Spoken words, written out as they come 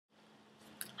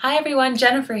Hi everyone,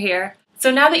 Jennifer here. So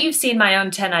now that you've seen my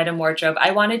own 10-item wardrobe, I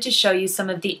wanted to show you some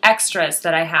of the extras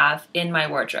that I have in my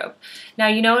wardrobe. Now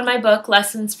you know in my book,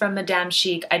 Lessons from Madame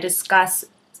Chic, I discuss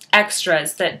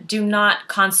extras that do not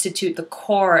constitute the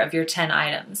core of your 10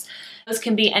 items. Those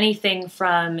can be anything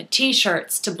from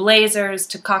t-shirts to blazers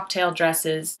to cocktail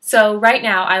dresses. So right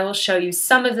now I will show you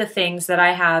some of the things that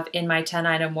I have in my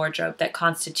 10-item wardrobe that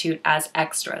constitute as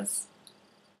extras.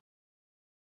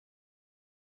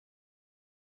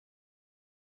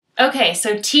 Okay,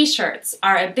 so t-shirts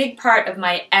are a big part of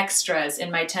my extras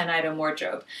in my 10-item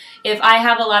wardrobe. If I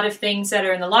have a lot of things that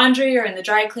are in the laundry or in the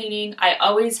dry cleaning, I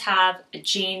always have a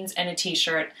jeans and a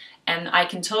t-shirt, and I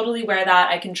can totally wear that.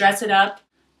 I can dress it up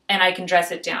and I can dress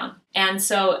it down. And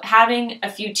so having a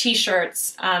few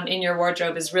t-shirts in your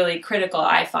wardrobe is really critical,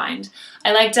 I find.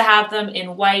 I like to have them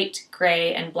in white,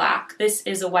 gray, and black. This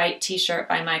is a white t-shirt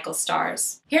by Michael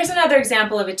Stars. Here's another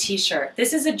example of a t-shirt.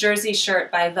 This is a jersey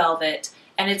shirt by Velvet,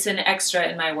 and it's an extra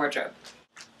in my wardrobe.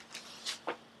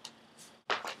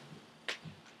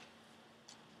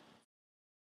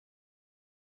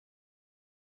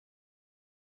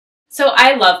 So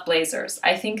I love blazers.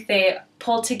 I think they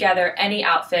pull together any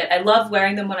outfit. I love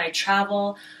wearing them when I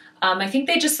travel. I think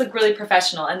they just look really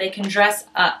professional and they can dress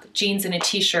up jeans and a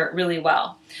t-shirt really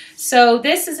well. So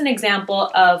this is an example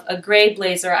of a gray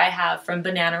blazer I have from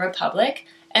Banana Republic,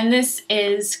 and this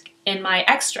is in my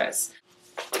extras.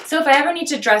 So if I ever need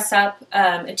to dress up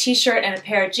a t-shirt and a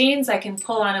pair of jeans, I can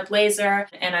pull on a blazer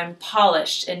and I'm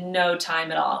polished in no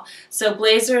time at all. So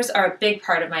blazers are a big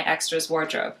part of my extras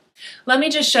wardrobe. Let me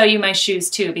just show you my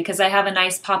shoes too, because I have a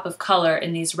nice pop of color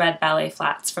in these red ballet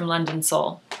flats from London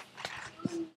Sole.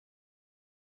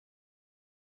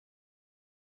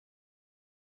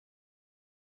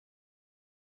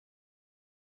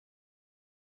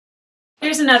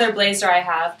 Here's another blazer I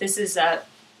have. This is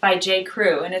by J.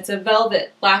 Crew, and it's a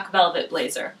black velvet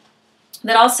blazer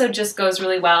that also just goes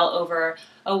really well over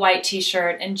a white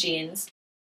t-shirt and jeans.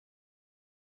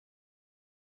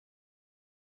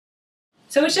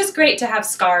 So it's just great to have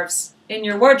scarves in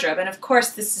your wardrobe, and of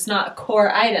course this is not a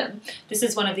core item. This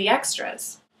is one of the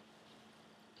extras.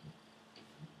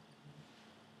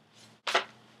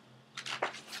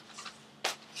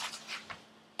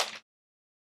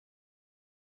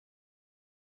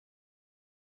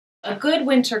 A good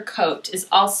winter coat is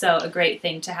also a great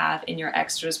thing to have in your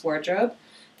extras wardrobe.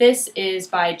 This is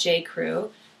by J.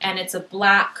 Crew, and it's a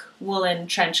black woolen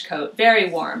trench coat, very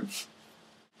warm.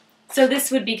 So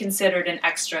this would be considered an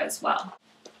extra as well.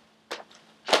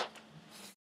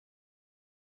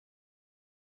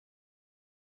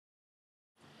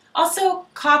 Also,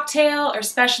 cocktail or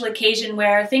special occasion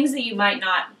wear, things that you might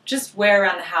not just wear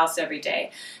around the house every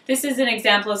day. This is an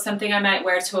example of something I might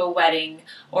wear to a wedding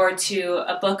or to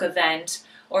a book event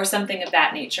or something of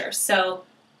that nature. So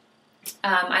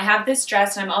I have this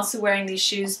dress, and I'm also wearing these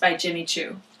shoes by Jimmy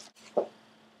Choo.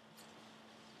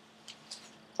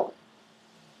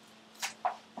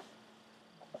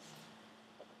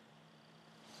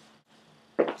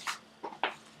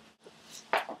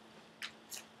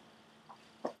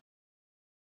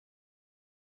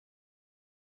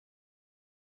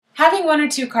 Having one or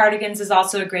two cardigans is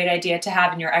also a great idea to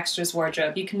have in your extras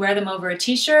wardrobe. You can wear them over a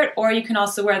t-shirt, or you can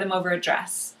also wear them over a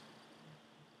dress.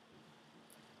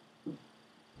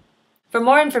 For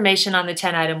more information on the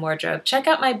 10-item wardrobe, check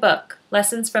out my book,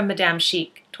 Lessons from Madame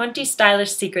Chic, 20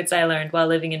 Stylish Secrets I Learned While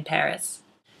Living in Paris.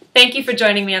 Thank you for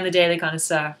joining me on the Daily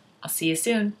Connoisseur. I'll see you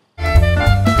soon.